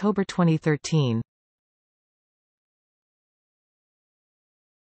 in October 2013.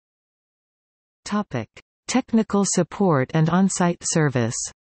 Topic: Technical support and on-site service.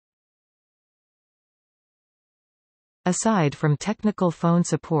 Aside from technical phone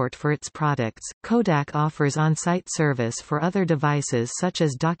support for its products, Kodak offers on-site service for other devices such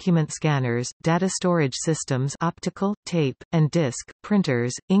as document scanners, data storage systems, optical, tape, and disc,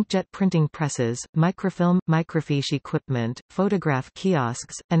 printers, inkjet printing presses, microfilm, microfiche equipment, photograph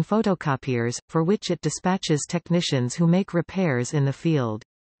kiosks, and photocopiers, for which it dispatches technicians who make repairs in the field.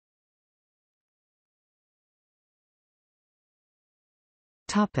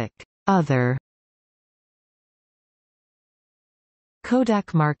 Other.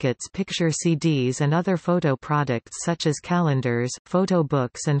 Kodak markets picture CDs and other photo products such as calendars, photo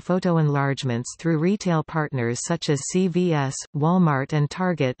books and photo enlargements through retail partners such as CVS, Walmart and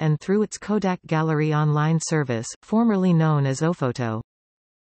Target, and through its Kodak Gallery online service, formerly known as Ophoto.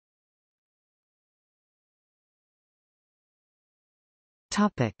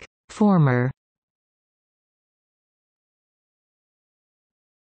 Former.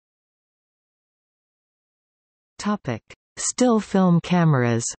 Still film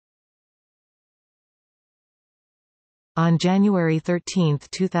cameras. On January 13,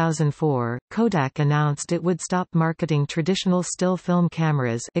 2004, Kodak announced it would stop marketing traditional still film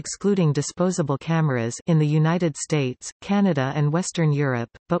cameras, excluding disposable cameras, in the United States, Canada and Western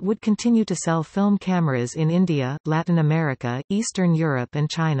Europe, but would continue to sell film cameras in India, Latin America, Eastern Europe and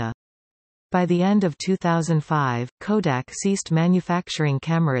China. By the end of 2005, Kodak ceased manufacturing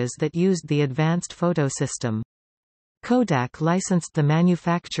cameras that used the advanced photo system. Kodak licensed the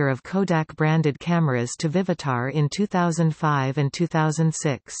manufacture of Kodak-branded cameras to Vivitar in 2005 and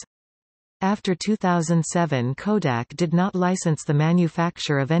 2006. After 2007, Kodak did not license the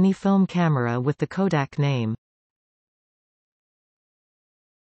manufacture of any film camera with the Kodak name.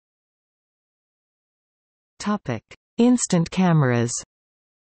 Instant cameras.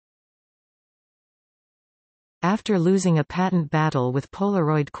 After losing a patent battle with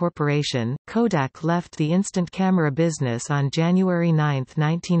Polaroid Corporation, Kodak left the instant camera business on January 9,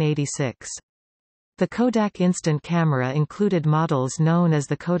 1986. The Kodak instant camera included models known as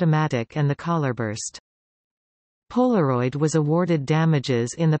the Kodamatic and the Colorburst. Polaroid was awarded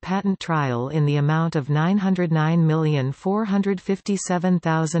damages in the patent trial in the amount of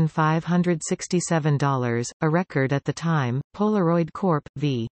 $909,457,567, a record at the time. Polaroid Corp.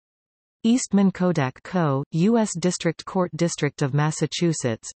 v. Eastman Kodak Co., U.S. District Court District of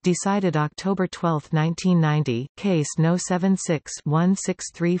Massachusetts, decided October 12, 1990, Case No.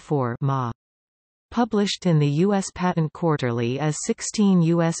 76-1634 Ma. Published in the U.S. Patent Quarterly as 16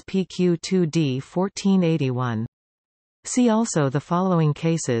 U.S. PQ 2D 1481. See also the following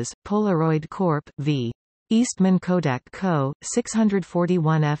cases: Polaroid Corp. v. Eastman Kodak Co.,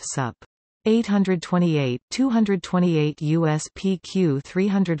 641 F. Sup. 828, 228 U.S. PQ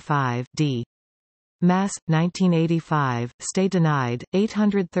 305 D. Mass. 1985, stay denied,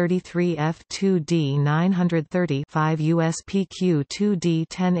 833 F2D 930 5 U.S. PQ 2D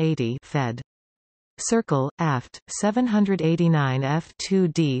 1080 Fed. Circle, aft, 789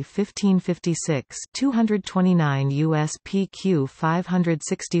 F2D 1556 229 U.S. PQ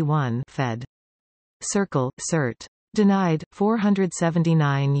 561 Fed. Circle, cert. Denied,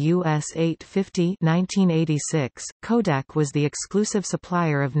 479 U.S. 850 1986. Kodak was the exclusive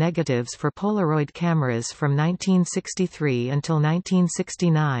supplier of negatives for Polaroid cameras from 1963 until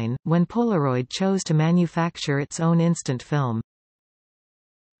 1969, when Polaroid chose to manufacture its own instant film.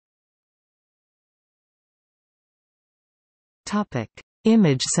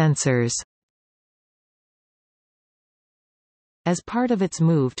 Image sensors. As part of its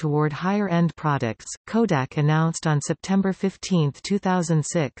move toward higher-end products, Kodak announced on September 15,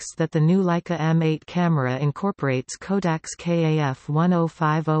 2006 that the new Leica M8 camera incorporates Kodak's KAF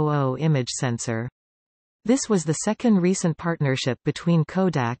 10500 image sensor. This was the second recent partnership between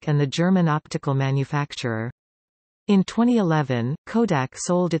Kodak and the German optical manufacturer. In 2011, Kodak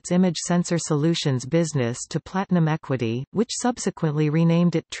sold its image sensor solutions business to Platinum Equity, which subsequently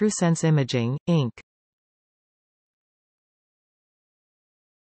renamed it TrueSense Imaging, Inc.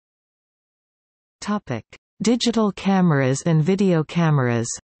 Digital cameras and video cameras.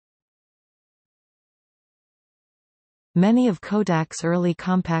 Many of Kodak's early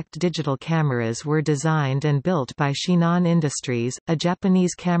compact digital cameras were designed and built by Shinon Industries, a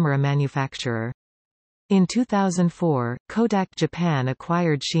Japanese camera manufacturer. In 2004, Kodak Japan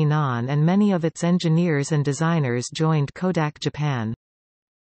acquired Shinon and many of its engineers and designers joined Kodak Japan.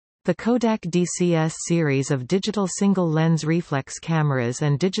 The Kodak DCS series of digital single-lens reflex cameras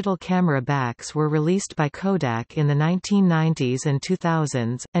and digital camera backs were released by Kodak in the 1990s and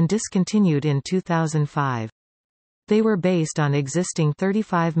 2000s, and discontinued in 2005. They were based on existing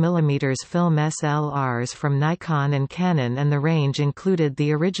 35mm film SLRs from Nikon and Canon, and the range included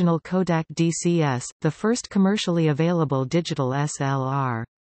the original Kodak DCS, the first commercially available digital SLR.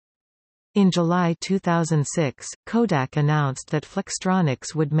 In July 2006, Kodak announced that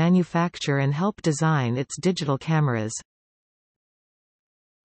Flextronics would manufacture and help design its digital cameras.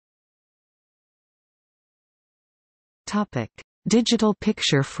 Topic: Digital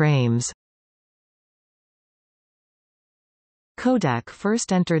picture frames. Kodak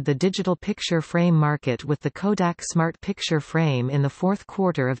first entered the digital picture frame market with the Kodak Smart Picture Frame in the fourth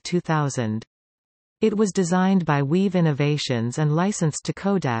quarter of 2000. It was designed by Weave Innovations and licensed to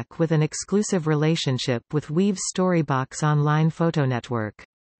Kodak with an exclusive relationship with Weave's Storybox online photo network.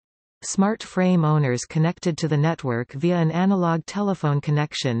 Smart frame owners connected to the network via an analog telephone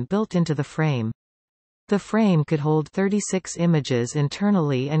connection built into the frame. The frame could hold 36 images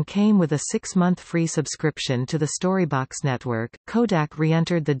internally and came with a 6-month free subscription to the Storybox network. Kodak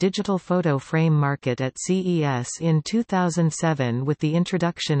re-entered the digital photo frame market at CES in 2007 with the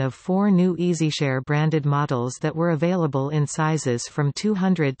introduction of 4 new EasyShare branded models that were available in sizes from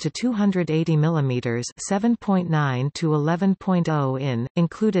 200 to 280 mm, 7.9 to 11.0 in,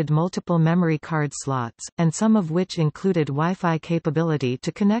 included multiple memory card slots, and some of which included Wi-Fi capability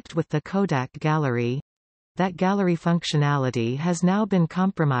to connect with the Kodak Gallery. That gallery functionality has now been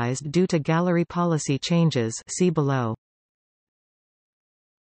compromised due to gallery policy changes. See below.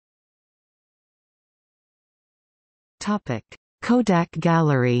 Topic: Kodak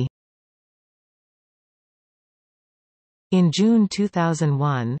Gallery. In June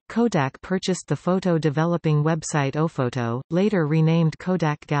 2001, Kodak purchased the photo developing website Ophoto, later renamed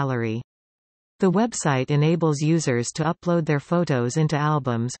Kodak Gallery. The website enables users to upload their photos into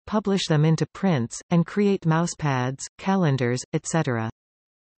albums, publish them into prints, and create mousepads, calendars, etc.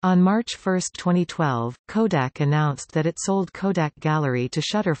 On March 1, 2012, Kodak announced that it sold Kodak Gallery to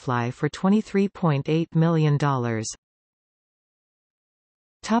Shutterfly for $23.8 million.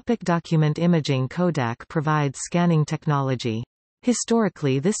 Document imaging. Kodak provides scanning technology.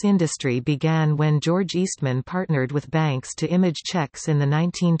 Historically, this industry began when George Eastman partnered with banks to image checks in the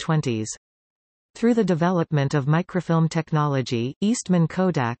 1920s. Through the development of microfilm technology, Eastman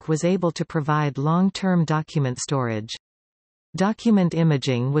Kodak was able to provide long-term document storage. Document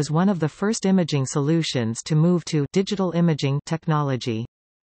imaging was one of the first imaging solutions to move to digital imaging technology.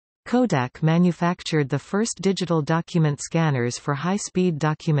 Kodak manufactured the first digital document scanners for high-speed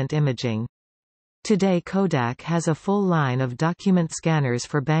document imaging. Today Kodak has a full line of document scanners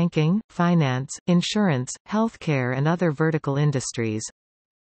for banking, finance, insurance, healthcare and other vertical industries.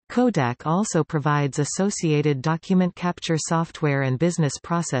 Kodak also provides associated document capture software and business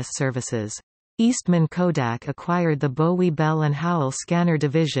process services. Eastman Kodak acquired the Bowie Bell & Howell scanner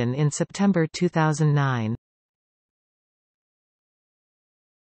division in September 2009.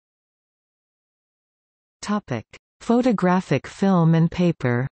 Topic: Photographic film and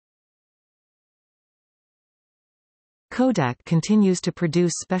paper. Kodak continues to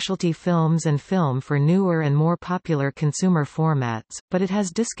produce specialty films and film for newer and more popular consumer formats, but it has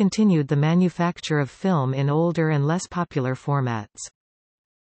discontinued the manufacture of film in older and less popular formats.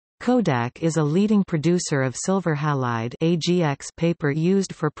 Kodak is a leading producer of silver halide (AGX) paper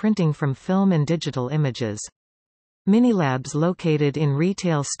used for printing from film and digital images. Minilabs located in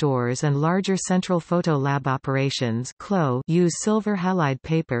retail stores and larger central photo lab operations use silver halide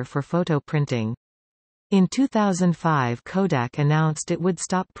paper for photo printing. In 2005, Kodak announced it would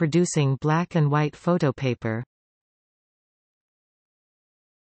stop producing black and white photo paper.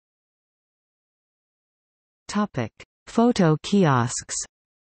 Topic: Photo kiosks.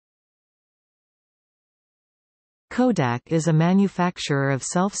 Kodak is a manufacturer of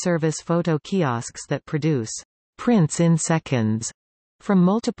self-service photo kiosks that produce prints in seconds from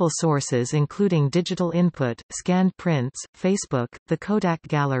multiple sources including digital input, scanned prints, Facebook, the Kodak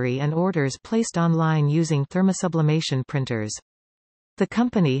Gallery and orders placed online using thermosublimation printers. The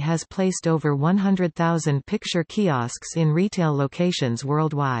company has placed over 100,000 picture kiosks in retail locations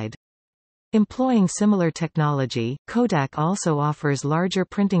worldwide. Employing similar technology, Kodak also offers larger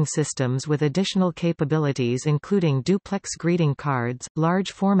printing systems with additional capabilities including duplex greeting cards,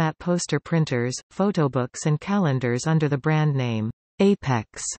 large-format poster printers, photobooks and calendars under the brand name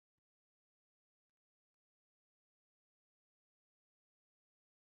Apex.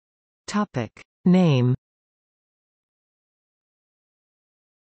 Name.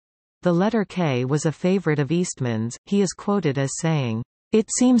 The letter K was a favorite of Eastman's. He is quoted as saying, "It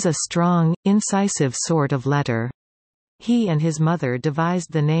seems a strong, incisive sort of letter." He and his mother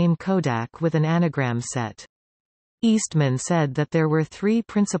devised the name Kodak with an anagram set. Eastman said that there were three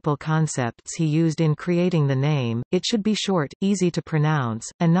principal concepts he used in creating the name: it should be short, easy to pronounce,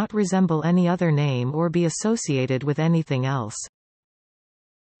 and not resemble any other name or be associated with anything else.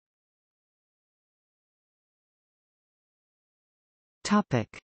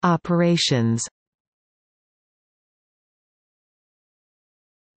 Operations.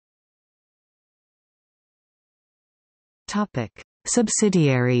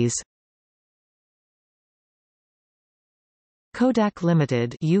 Subsidiaries. Kodak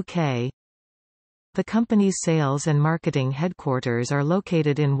Limited UK. The company's sales and marketing headquarters are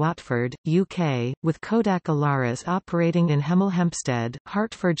located in Watford, UK, with Kodak Alaris operating in Hemel Hempstead,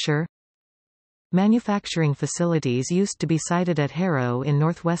 Hertfordshire. Manufacturing facilities used to be sited at Harrow in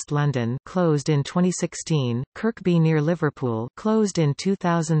northwest London, closed in 2016, Kirkby near Liverpool, closed in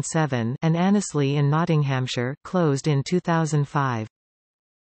 2007, and Annesley in Nottinghamshire, closed in 2005.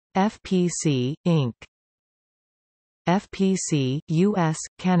 FPC, Inc. FPC, US,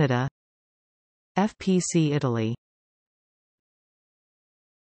 Canada. FPC Italy.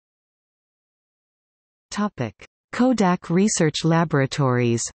 Kodak Research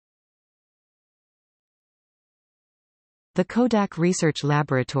Laboratories. The Kodak Research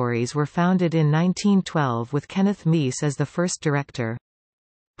Laboratories were founded in 1912 with Kenneth Meese as the first director.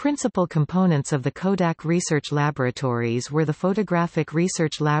 Principal components of the Kodak Research Laboratories were the Photographic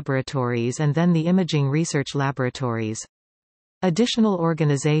Research Laboratories and then the Imaging Research Laboratories. Additional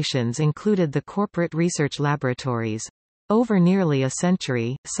organizations included the Corporate Research Laboratories. Over nearly a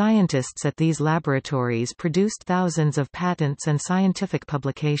century, scientists at these laboratories produced thousands of patents and scientific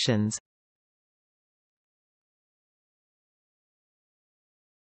publications.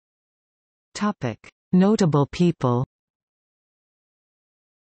 Notable people.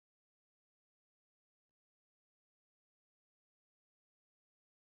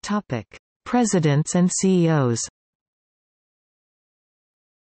 Presidents and CEOs.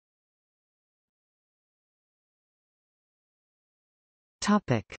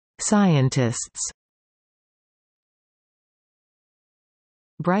 Scientists.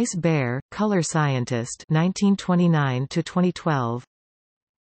 Bryce Baer, color scientist, 1929 to 2012.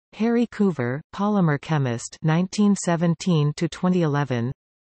 Harry Coover, polymer chemist, 1917 to 2011.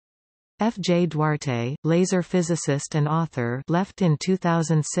 F. J. Duarte, laser physicist and author, left in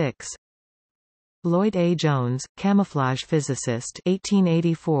 2006. Lloyd A. Jones, camouflage physicist,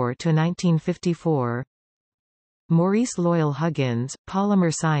 1884 to 1954. Maurice Loyal Huggins,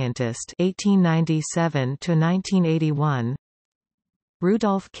 polymer scientist, 1897 to 1981.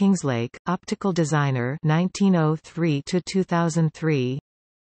 Rudolph Kingslake, optical designer, 1903 to 2003.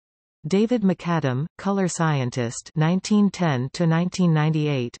 David McAdam, color scientist, 1910 to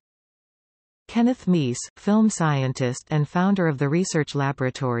 1998. Kenneth Meese, film scientist and founder of the Research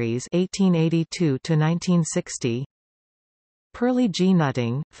Laboratories, 1882 to 1960. Pearlie G.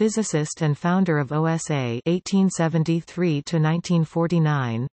 Nutting, physicist and founder of OSA, 1873 to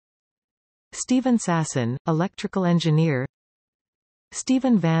 1949. Stephen Sasson, electrical engineer.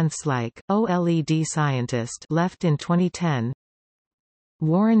 Stephen Van Slyke, OLED scientist, left in 2010.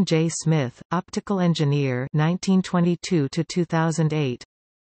 Warren J. Smith, optical engineer, 1922 to 2008.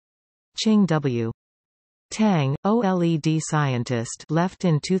 Ching W. Tang, OLED scientist, left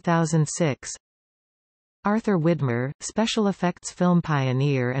in 2006. Arthur Widmer, special effects film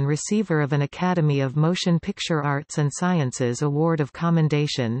pioneer and receiver of an Academy of Motion Picture Arts and Sciences Award of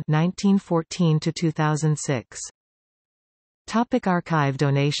Commendation, 1914 to 2006. Archive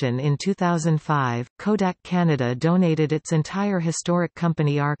donation. In 2005, Kodak Canada donated its entire historic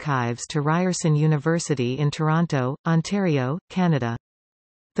company archives to Ryerson University in Toronto, Ontario, Canada.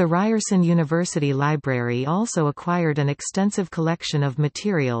 The Ryerson University Library also acquired an extensive collection of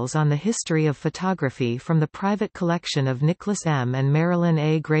materials on the history of photography from the private collection of Nicholas M. and Marilyn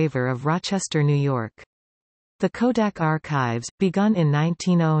A. Graver of Rochester, New York. The Kodak Archives, begun in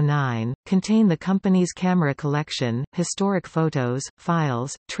 1909, contain the company's camera collection, historic photos,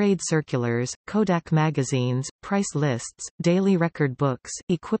 files, trade circulars, Kodak magazines, price lists, daily record books,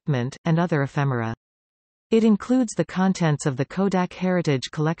 equipment, and other ephemera. It includes the contents of the Kodak Heritage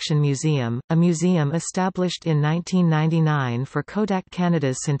Collection Museum, a museum established in 1999 for Kodak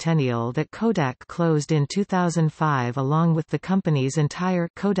Canada's centennial that Kodak closed in 2005, along with the company's entire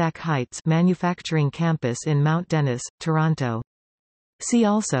Kodak Heights manufacturing campus in Mount Dennis, Toronto. See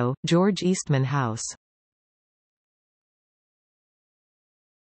also, George Eastman House.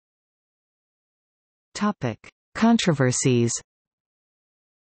 Controversies.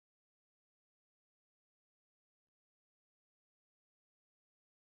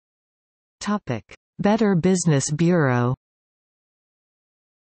 Better Business Bureau.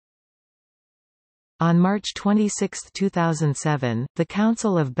 On March 26, 2007, the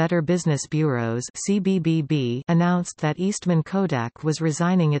Council of Better Business Bureaus (CBBB) announced that Eastman Kodak was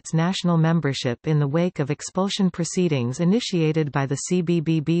resigning its national membership in the wake of expulsion proceedings initiated by the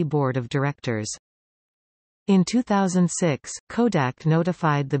CBBB Board of Directors. In 2006, Kodak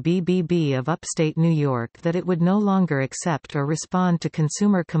notified the BBB of upstate New York that it would no longer accept or respond to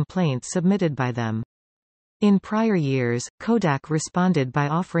consumer complaints submitted by them. In prior years, Kodak responded by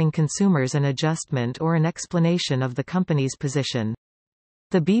offering consumers an adjustment or an explanation of the company's position.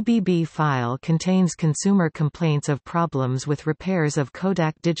 The BBB file contains consumer complaints of problems with repairs of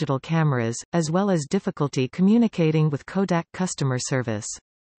Kodak digital cameras, as well as difficulty communicating with Kodak customer service.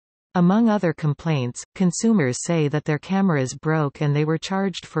 Among other complaints, consumers say that their cameras broke and they were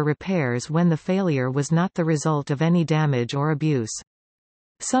charged for repairs when the failure was not the result of any damage or abuse.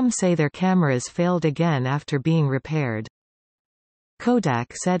 Some say their cameras failed again after being repaired.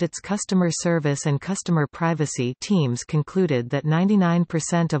 Kodak said its customer service and customer privacy teams concluded that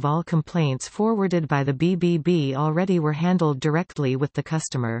 99% of all complaints forwarded by the BBB already were handled directly with the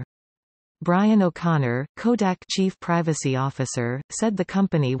customer. Brian O'Connor, Kodak Chief Privacy Officer, said the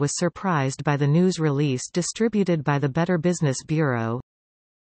company was surprised by the news release distributed by the Better Business Bureau.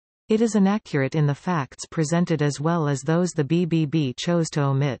 It is inaccurate in the facts presented as well as those the BBB chose to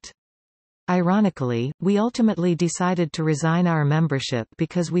omit. Ironically, we ultimately decided to resign our membership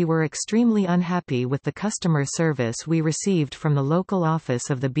because we were extremely unhappy with the customer service we received from the local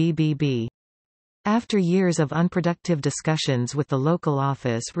office of the BBB. After years of unproductive discussions with the local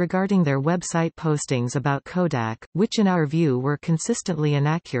office regarding their website postings about Kodak, which in our view were consistently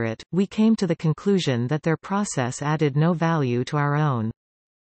inaccurate, we came to the conclusion that their process added no value to our own.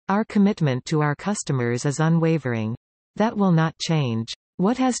 Our commitment to our customers is unwavering. That will not change.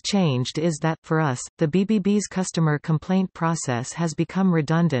 What has changed is that, for us, the BBB's customer complaint process has become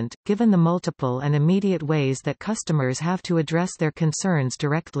redundant, given the multiple and immediate ways that customers have to address their concerns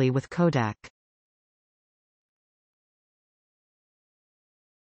directly with Kodak.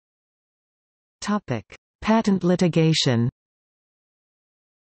 Patent litigation.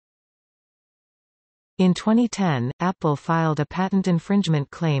 In 2010, Apple filed a patent infringement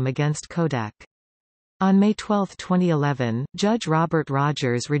claim against Kodak. On May 12, 2011, Judge Robert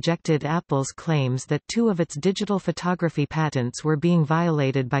Rogers rejected Apple's claims that two of its digital photography patents were being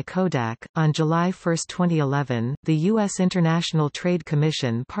violated by Kodak. On July 1, 2011, the U.S. International Trade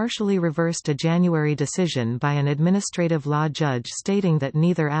Commission partially reversed a January decision by an administrative law judge stating that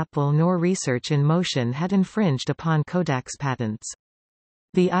neither Apple nor Research in Motion had infringed upon Kodak's patents.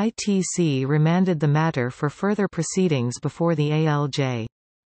 The ITC remanded the matter for further proceedings before the ALJ.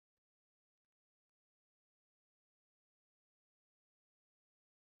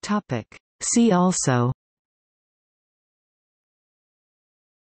 See also: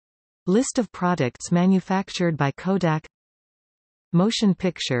 List of products manufactured by Kodak, Motion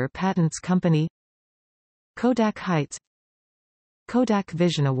Picture Patents Company, Kodak Heights, Kodak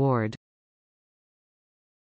Vision Award.